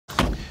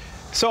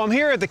So I'm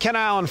here at the Kent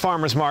Island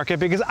Farmers Market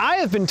because I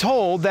have been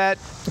told that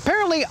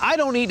apparently I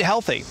don't eat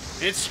healthy.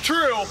 It's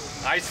true.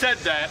 I said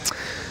that.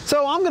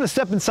 So I'm going to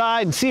step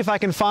inside and see if I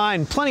can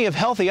find plenty of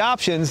healthy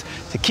options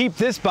to keep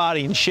this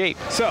body in shape.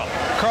 So,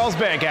 Carl's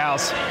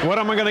Bakehouse. What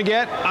am I going to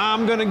get?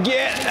 I'm going to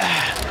get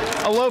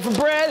a loaf of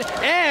bread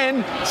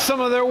and some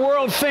of their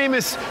world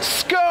famous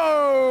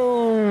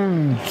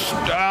scones.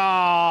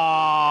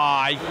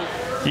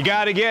 You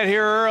got to get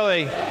here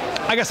early.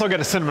 I guess I'll get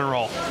a cinnamon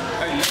roll.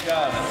 Hey, you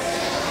got it.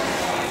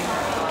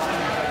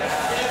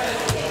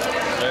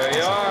 There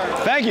you are.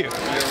 Thank you.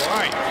 All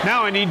right,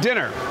 now I need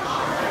dinner.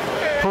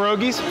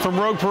 Pierogies from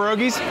Rogue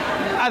Pierogies.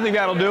 I think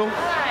that'll do.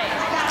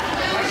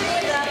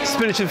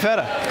 Spinach and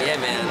feta. Yeah,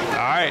 man. All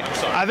right,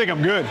 I think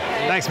I'm good.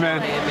 Thanks,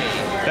 man.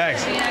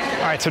 Thanks.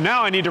 All right, so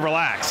now I need to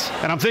relax.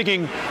 And I'm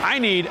thinking I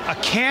need a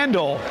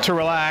candle to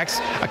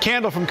relax, a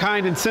candle from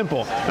Kind and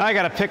Simple. Now I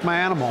gotta pick my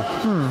animal.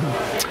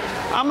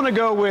 I'm gonna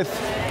go with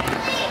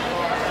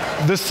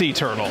the sea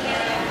turtle.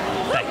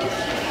 Thank you.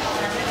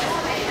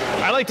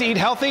 I like to eat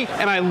healthy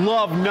and I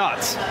love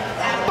nuts,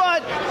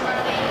 but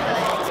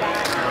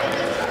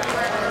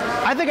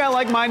I think I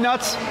like my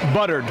nuts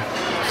buttered.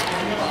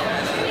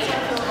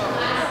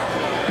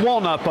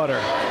 Walnut butter.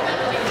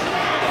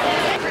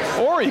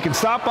 Or you can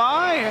stop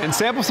by and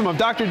sample some of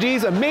Dr.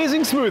 D's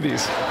amazing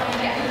smoothies.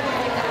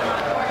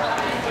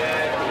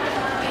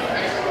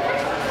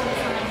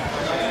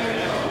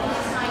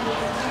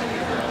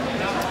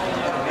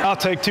 I'll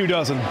take 2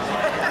 dozen.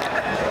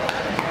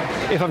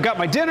 If I've got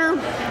my dinner,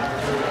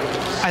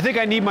 I think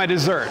I need my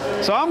dessert.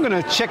 So I'm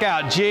gonna check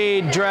out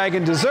Jade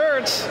Dragon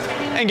Desserts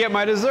and get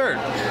my dessert.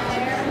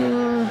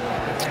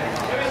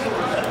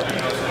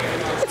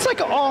 It's like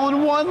an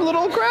all-in-one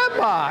little grab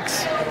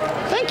box.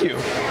 Thank you.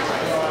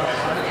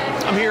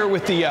 I'm here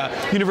with the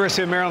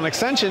University of Maryland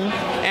Extension,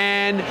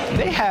 and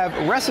they have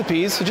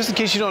recipes. So just in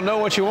case you don't know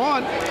what you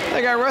want,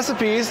 they got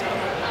recipes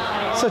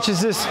such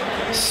as this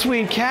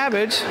sweet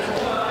cabbage.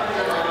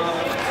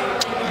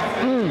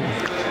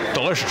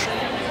 Delicious.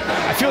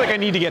 I feel like I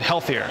need to get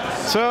healthier.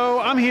 So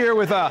I'm here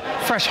with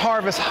Fresh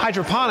Harvest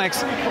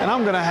Hydroponics, and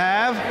I'm gonna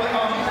have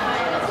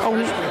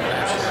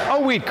a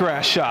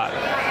wheatgrass shot.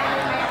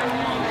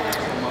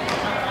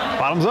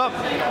 Bottoms up.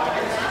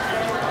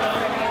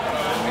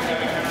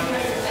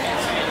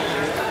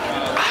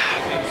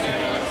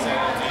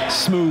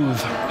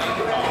 Smooth.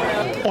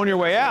 On your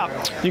way out,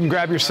 you can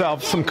grab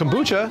yourself some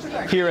kombucha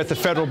here at the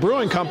Federal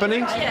Brewing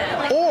Company,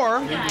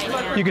 or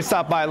you can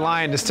stop by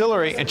Lion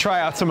Distillery and try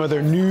out some of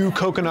their new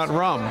coconut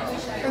rum.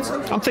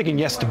 I'm thinking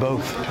yes to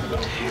both.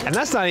 And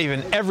that's not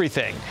even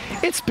everything.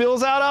 It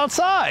spills out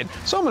outside,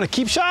 so I'm gonna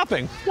keep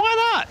shopping. Why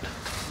not?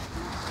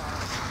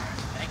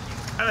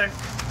 Hi there.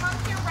 Come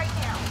here right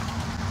now.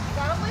 You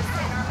got a list